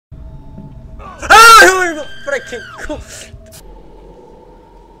freaking cool.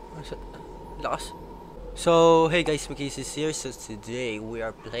 Lakas. So, hey guys, Makis is here. So today we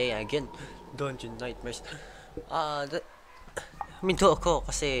are playing again Dungeon Nightmares. Minto ako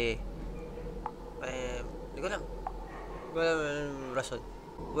kasi hindi ko alam. Rason.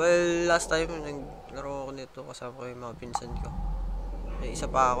 Well, last time naglaro ako nito kasama ko yung mga pinsan ko.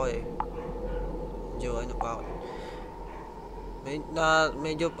 Isa pa ako eh. Medyo ano pa ako.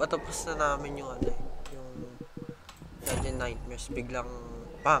 Medyo patapos na namin yung yung Dungeon Nightmares. Biglang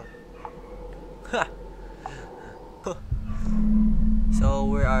pang. Ha! So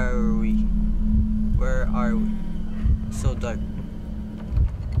where are we? So dark.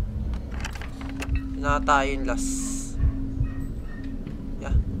 Na tayo yung last.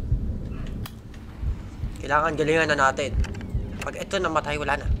 Yeah. Kailangan galingan na natin. Pag ito namatay,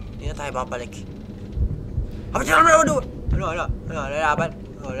 wala na. Hindi na tayo babalik.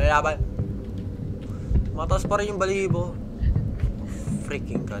 Lalaban. Mataas pa rin yung balibo.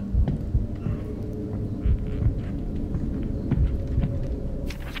 Freaking god.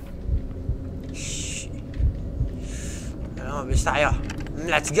 Mabilis tayo.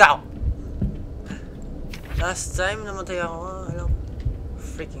 Let's go! Last time namatay ako.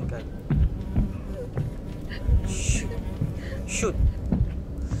 Freaking god. Shoot.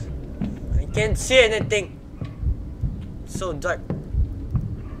 I can't see anything. So dark.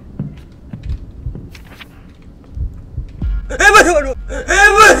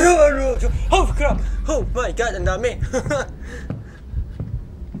 Oh crap! Oh my god, ang dami.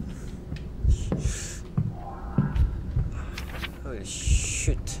 Holy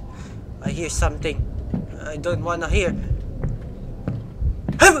shoot. I hear something I don't wanna hear.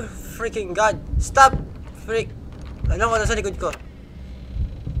 Freaking god. Stop. Freak. Alam ko nasa likod ko.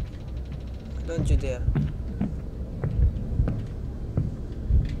 Don't you dare.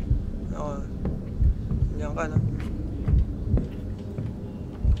 Oo. Diyan ka na.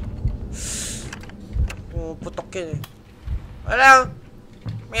 Putok yun eh. Hello?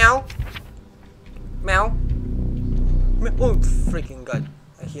 Meow? Meow? Oh, freaking god.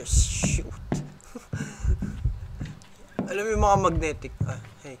 I hear shoot. Alam mo yung mga magnetic.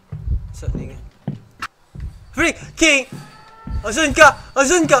 Hey. Saan nga? Freaking! Asan ka?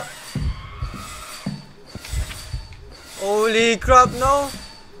 Asan ka? Holy crap, no?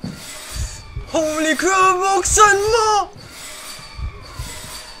 Holy crap, buksan mo!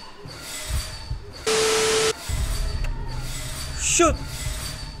 Shoot!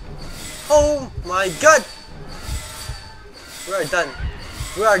 Oh my god! We are done.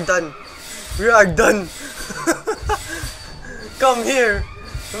 We are done. We are done. Come here.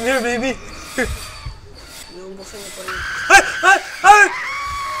 Come here, baby. Buksan niya pa rin.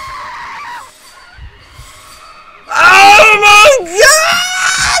 Oh my god!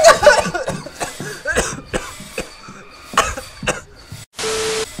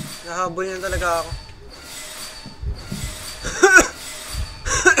 Nahabol niya talaga ako.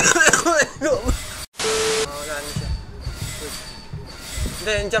 Wala na siya.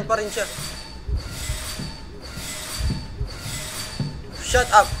 Hindi, nandiyan pa rin siya. Shut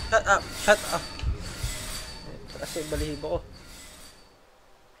up! Shut up! Shut up! Kasi balihibo ko.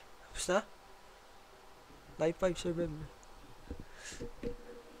 Tapos na? Live 5 survivor.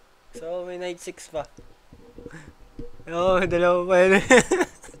 So, may night 6 pa. Oo, dalawa pa yun.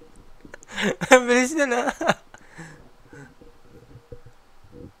 Ang bilis na na.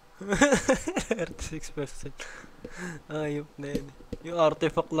 36%. Ayop na yun. Yung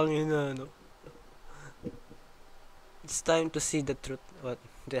artifact lang yun na ano. It's time to see the truth. What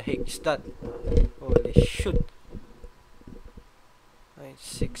the heck is that? Holy shoot.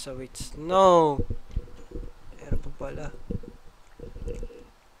 6 awaits. No! Meron pa pala.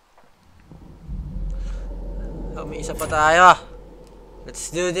 Oh, may isa pa tayo. Let's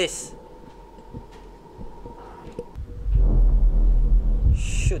do this.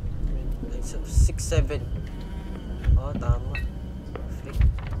 Shoot. 6, 7. Oh, tama. Freak.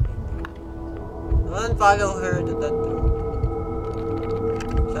 Don't follow her to that room.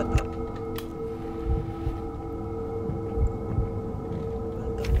 Shut up.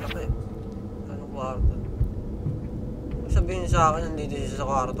 Anong kwarto? Sabihin niyo sa akin, nandito siya sa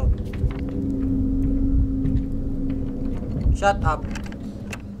kwarto. Shut up.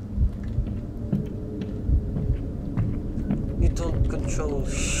 You don't control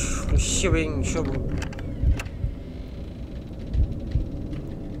shivering sugar.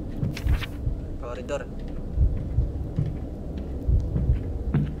 Corridor.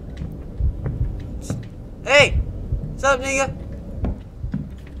 Hey! What's up, nigga?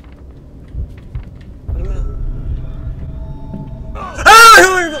 Ano mo na? Ah!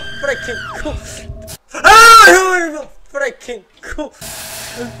 Freaking cool! Ah! Ay! Freaking ko!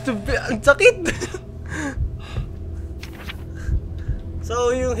 Ang sakit!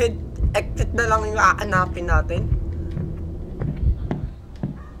 So, yung head exit na lang yung hahanapin natin.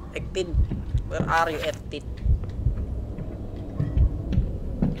 Exit. Where are you, exit?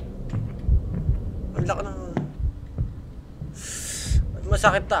 Ang laki ng...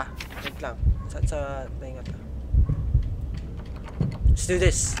 Masakit ta. Wait lang. Sa pahinga ta. Let's do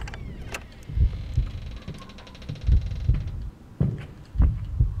this.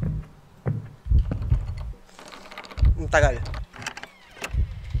 Ang tagal.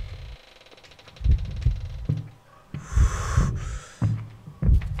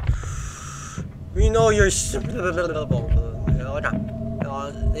 We know you're... Ayoko na.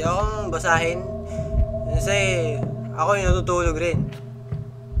 Ayokong basahin. Kasi ako yung natutulog rin.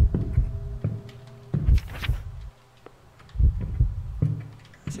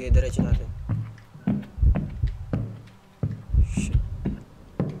 Sige, diretso natin. Shit.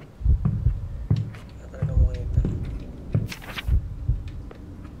 Wala talaga makita.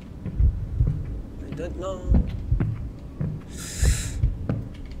 I don't know.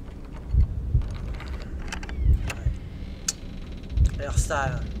 Relax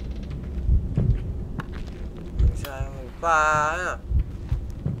tayo. Huwag siya magpa...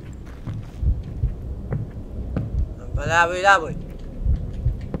 Palaboy-laboy.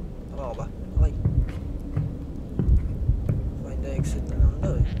 Ako ba? Okay. Find the exit na lang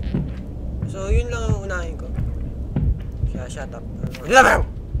daw eh. So, yun lang ang unahin ko. Kaya, shut up.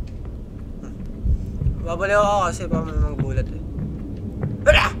 Babalik ako kasi pa may mga gulat eh.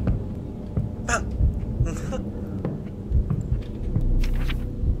 Hala! Bang!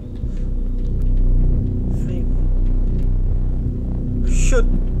 Freak. Shoot!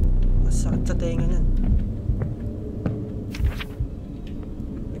 Masakit sa tenga nan.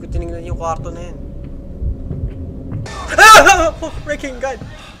 Hindi ko tinignan yung kwarto na yan. Oh, freaking God!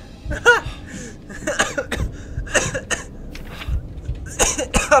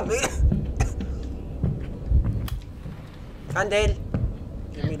 Candle!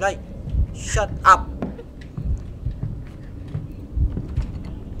 Give me light. Shut up!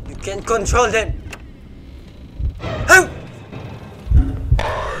 You can't control them! How?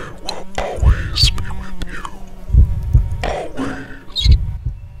 Always be with you. Always.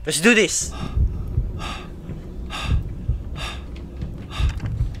 Let's do this!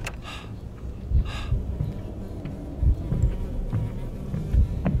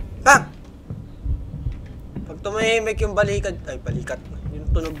 Bang! Pag tumahimik yung balikat, ay balikat, yung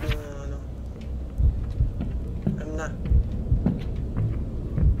tunog ng ano. Ano na?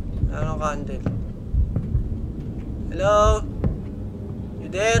 Ano candle? Hello? You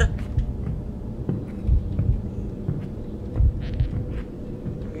there?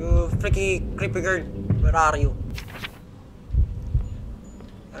 You freaky creepy girl, where are you?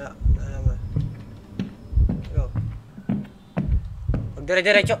 Wala, wala naman. Go. Pag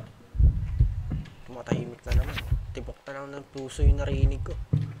dire-diretso. Tumatahimik na naman. Tibok na lang ng puso yung narinig ko.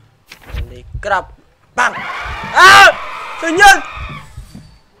 Holy crap! Bang! Ah! Saan yan?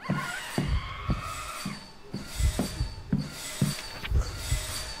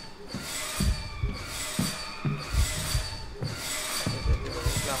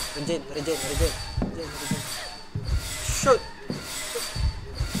 Regen. Shoot!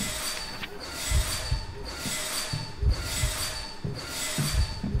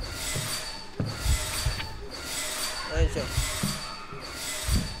 Ayun siya.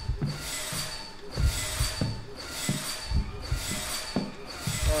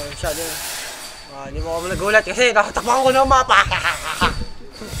 Oh, siya din. Hindi mo ako nagulat kasi nakatakpan ko ng mapa.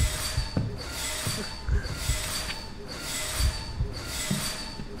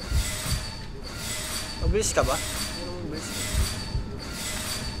 Mabilis ka ba? Mabilis ka.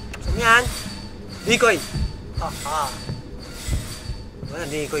 Saan yan? Decoy! Wala,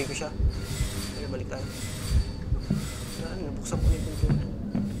 decoy ko siya. Okay, balik tayo. Nabuksan ko na yung pintuan.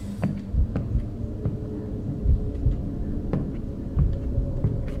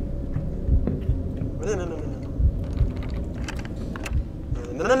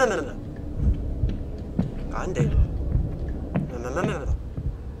 Candle.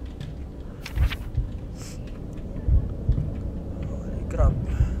 Holy crap.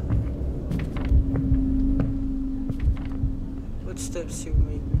 What steps you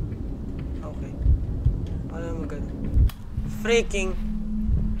made? Okay. Ano maganda? Freaking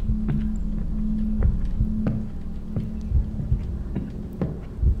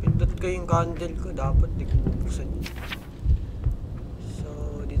pindot ko yung candle ko, dapat di ko bubuksan yun. So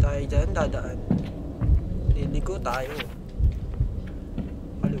di tayo dyan dadaan, liliko tayo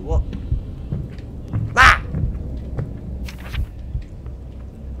kaliwa. Ba!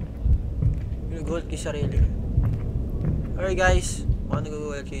 nagugulat kayo sa sarili. Alright guys, baka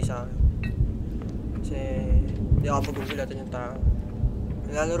nagugulat kayo sa akin. Kasi hindi ako magugulatan yung tao.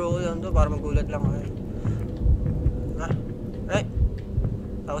 Nilalaro ko lang to para magulat lang ako. Right?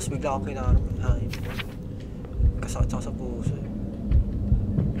 Tapos bigla ako kinakarap ng hangin. Kasakit ako sa puso.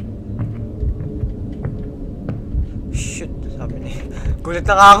 Shoot, sabi niya. Gulat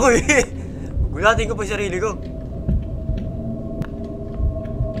na ako eh. Gulatin ko pa yung sarili ko.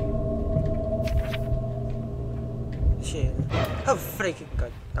 Shit. Oh, freaking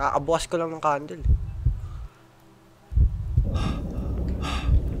god. Nakakabukas ko lang ng candle.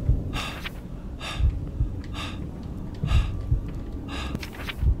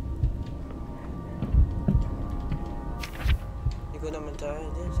 Hindi ko naman tayo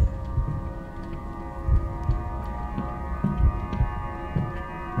din sa...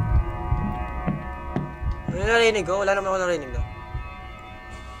 Ano narinig ko? Wala naman ako narinig na.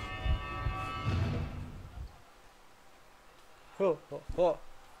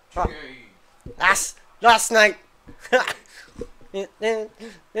 Last night.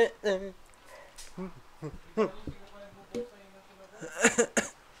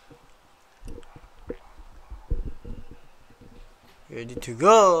 Ready to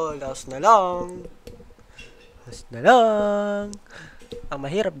go. Last na lang. Last na lang. Ang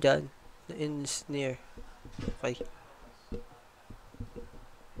mahirap dyan. In near. Okay.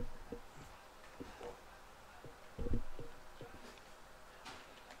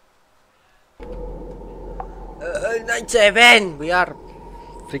 Night 7! We are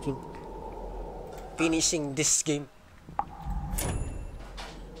freaking finishing this game.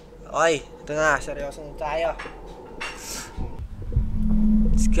 Okay, ito na. Seryoso na tayo.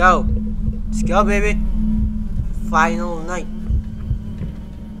 Let's go. Let's go, baby. Final night.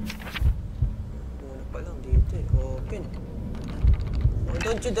 Ano pa lang dito eh. Open. Oh,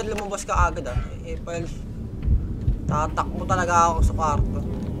 don't you dare lumabas ka agad ah. Pal. Tatakbo talaga ako sa kwarto.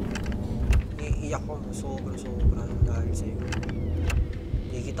 Iiyak ko. Sobra dahil sa'yo.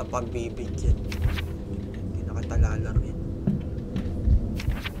 Hindi kita pagbibigyan. Hindi na kita lalaroin.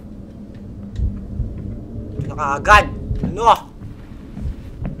 Ito na kaagad. Ano?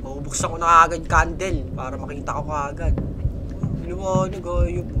 Bubuksan ko na kaagad candle para makita ko kaagad. Liwanag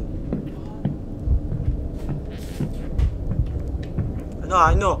ayop po.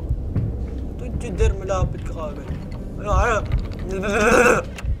 Ano? Don't you dare malapit ka kaagad. Ano?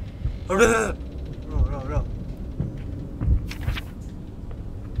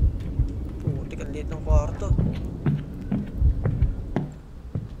 Puti ka liit ng kwarto.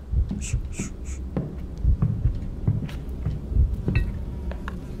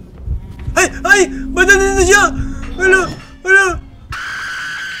 Ay! Ba't nandito siya? Ano?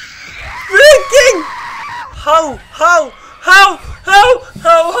 Freaking! How?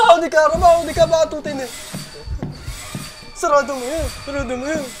 Di ka matutin eh. Sarado mo yun.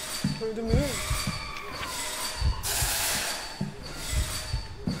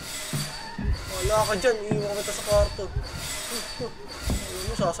 Wala ka dyan, iiwan kita sa kwarto. Ano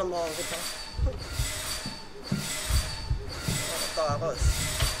mo, sasamahan kita. Nakatakas.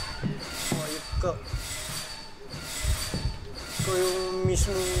 Ayop ka. Ikaw yung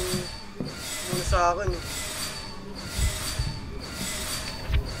mismo muna sa akin eh.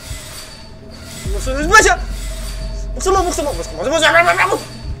 Buksan mo siya! Buksan mo!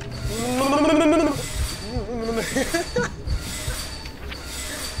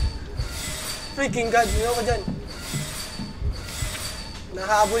 Freaking god, yun ako dyan.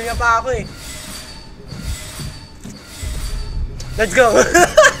 Nahabol niya pa ako eh. Let's go!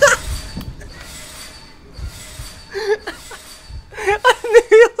 Ano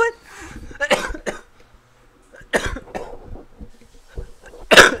yun?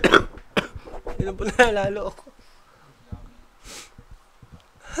 Ilan po nalalo ako?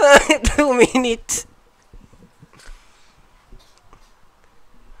 2 minutes.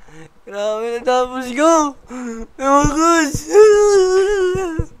 Grabe na tapos ko. Oh gosh.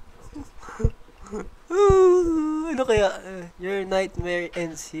 Ano kaya? Your nightmare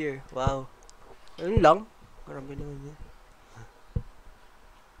ends here. Wow. Ano lang? Grabe naman yan.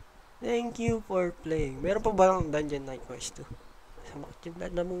 Thank you for playing. Meron pa ba ng Dungeon Nightmares 2? Samakit yung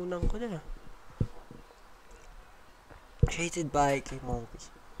namunan ko na. Created by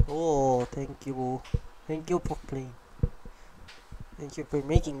K-Monkey. Oh, thank you. Thank you for playing. Thank you for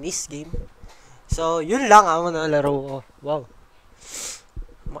making this game. So, yun lang ang nalaro ko. Wow.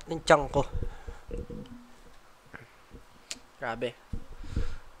 Mak ng tiyan ko. Grabe.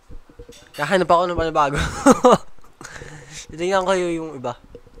 Kahanap ako ng panabago. Titingnan ko yung iba.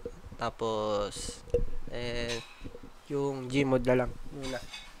 Tapos, yung Gmod na lang muna.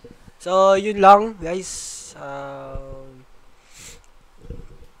 So, yun lang, guys.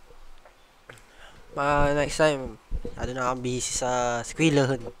 Next time, na akong busy sa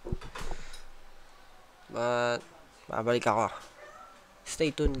eskwelahan. But, babalik ako.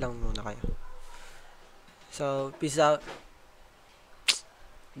 Stay tuned lang muna kayo. So, peace out.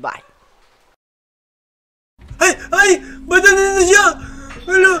 Bye. Ay! Ay! Ba't na siya?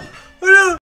 Wala!